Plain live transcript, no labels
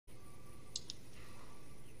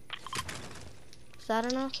that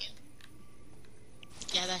enough?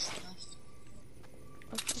 Yeah, that's enough.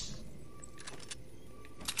 Okay.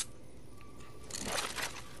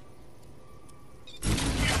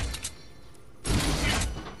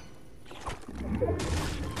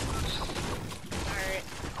 Alright,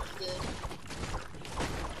 good.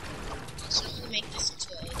 So I'm gonna make this into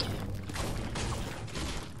a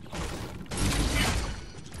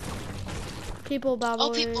AK. People, bad Oh,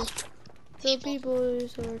 boys. people. The people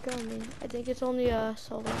who are coming. I think it's only a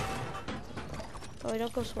solo. Oh,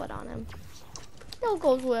 don't go sweat on him. Don't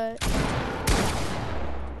go sweat.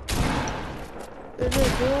 Is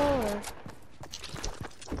it good?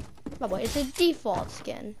 By the way, it's a default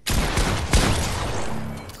skin.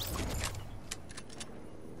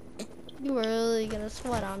 You were really gonna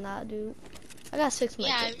sweat on that, dude. I got 6 Yeah,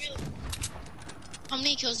 I medkits. really. How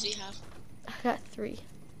many kills do you have? I got 3.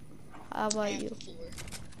 How I about have you? 4.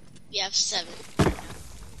 You have 7.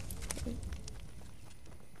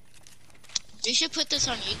 We should put this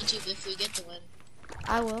on YouTube if we get the win.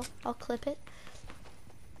 I will. I'll clip it.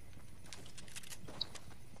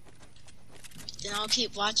 Then I'll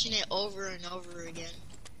keep watching it over and over again.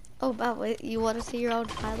 Oh, by the way, you want to see your own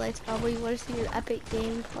highlights? Probably you want to see your epic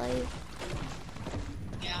gameplay?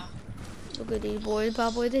 Yeah. Look at these boys, by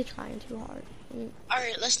the way, they trying too hard.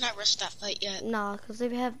 Alright, let's not rush that fight yet. Nah, cause they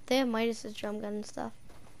have Midas's drum gun and stuff.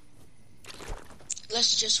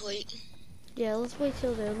 Let's just wait. Yeah, let's wait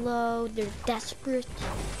till they're low. They're desperate.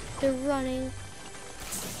 They're running.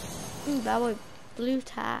 That boy, blue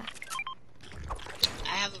tack.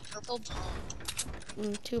 I have a purple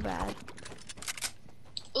bomb. Too bad.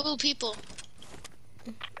 Ooh, people.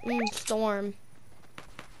 Storm.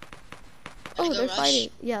 Wanna Oh, go they're rush? fighting.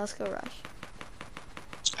 Yeah, let's go rush.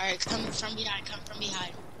 Alright, come from behind, come from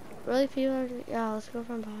behind. Really, people are, yeah, let's go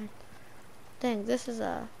from behind. Dang, this is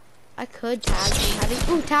a, I could tag them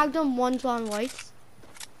heavy. Ooh, tag them, one's on whites.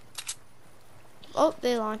 Oh,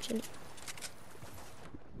 they launching.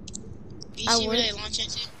 You see where they launch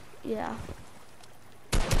into? Yeah.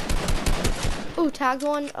 Ooh, tagged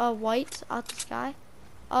one, whites out the sky.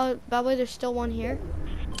 By the way, there's still one here.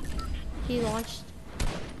 He launched.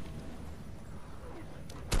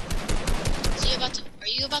 So are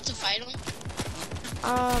you about to fight him?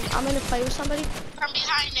 I'm gonna play with somebody. From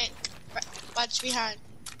behind it. Watch behind.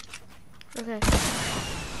 Okay.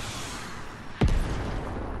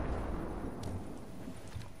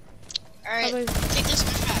 Alright, take this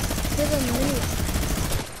one shot. Give him minutes.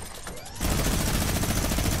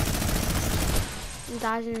 He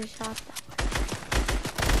dies in his shot.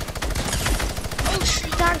 Oh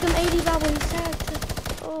shoot. Tagged him 80 that way. He tagged him.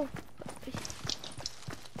 Oh.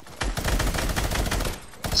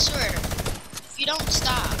 Sir, if you don't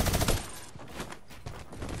stop.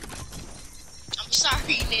 I'm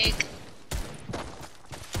sorry, Nick.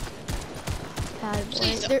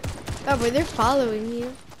 Bad boy, they're following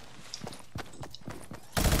you.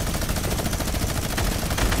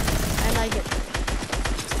 I like it.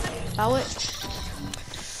 Bow it.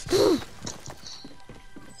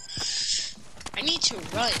 I need to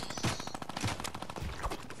run.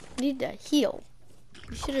 Need to heal.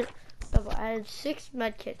 You should have. I had 6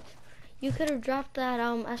 medkits. You could have dropped that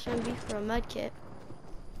SMB for a medkit.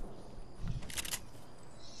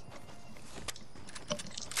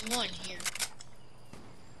 One here.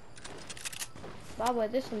 By the way,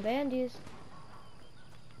 there's some bandies.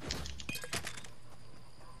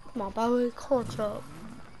 Come on, by the way, clutch up.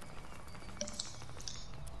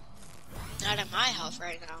 Not at my house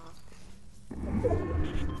right now.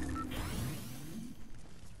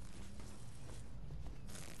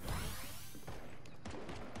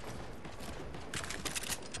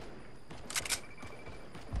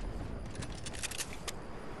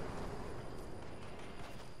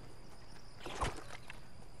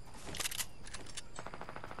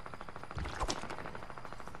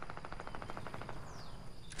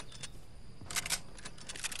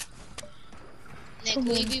 Nick,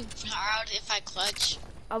 will you be proud if I clutch?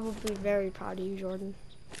 I will be very proud of you, Jordan.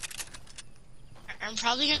 I'm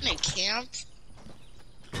probably gonna camp.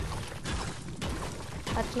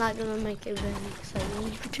 That's not gonna make it very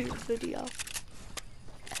exciting YouTube video.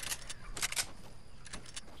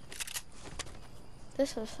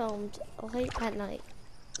 This was filmed late at night,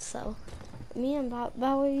 so me and Bob,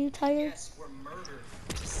 are you tired?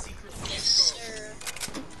 Yes, sir.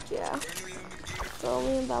 Yeah. So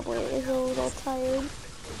me and Bob is a little tired.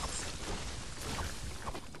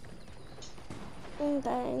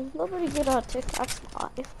 Dang, nobody get on TikTok's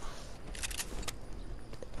live.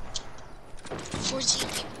 14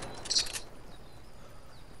 people.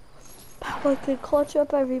 Bow could clutch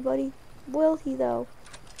up everybody. Will he though?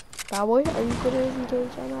 Bow, are you gonna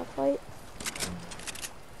engage on that fight?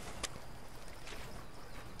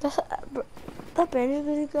 That's, that bandage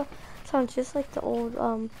bazooka sounds just like the old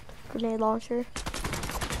grenade launcher.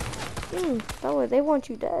 That way they want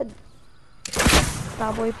you dead.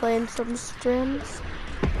 Bad boy playing some strims.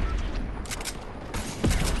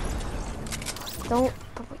 Don't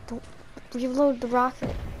reload the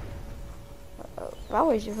rocket. Bad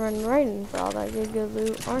boy's just running right in for all that good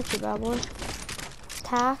loot, aren't you, bad boy?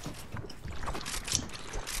 Attack.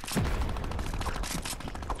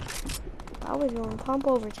 Bad boy's going to pump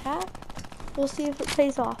over attack. We'll see if it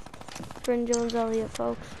pays off. Friend Jones Elliott,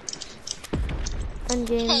 folks.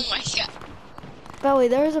 Endgame. Oh my god. Bad boy,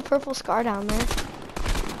 there is a purple scar down there.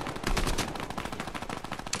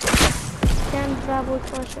 Can bad boy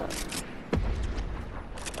clutch up?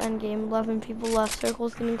 Endgame, 11 people left.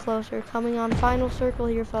 Circle's getting closer. Coming on final circle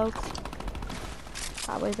here, folks.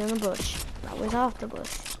 That way's in the bush. That way's off the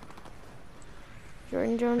bush.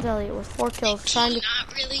 Jordan Jones Elliott with 4 kills. Trying to.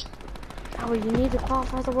 Not really. That way, you need to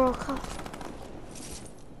qualify the World Cup.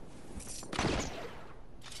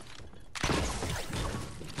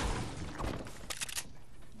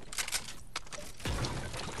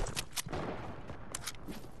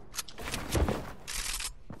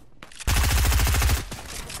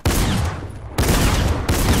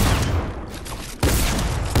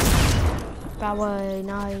 That way,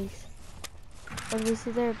 nice. What do we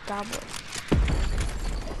see there? Bad boy.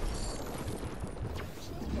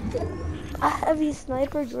 A heavy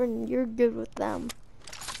sniper, Jordan, you're good with them.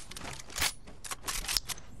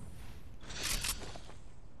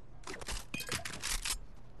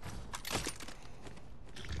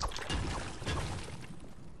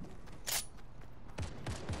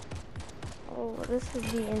 Oh, this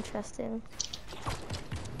would be interesting.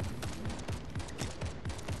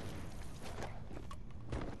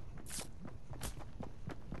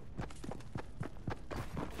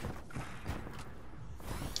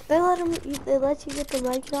 They let you get the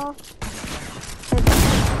mic off.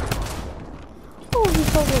 Oh, he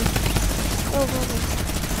killed him. Oh, brother.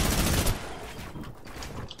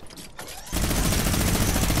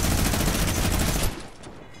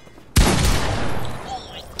 Oh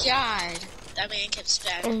my god. That man kept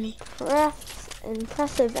spamming me.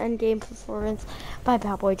 Impressive endgame performance by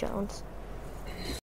Bad Boy Jones.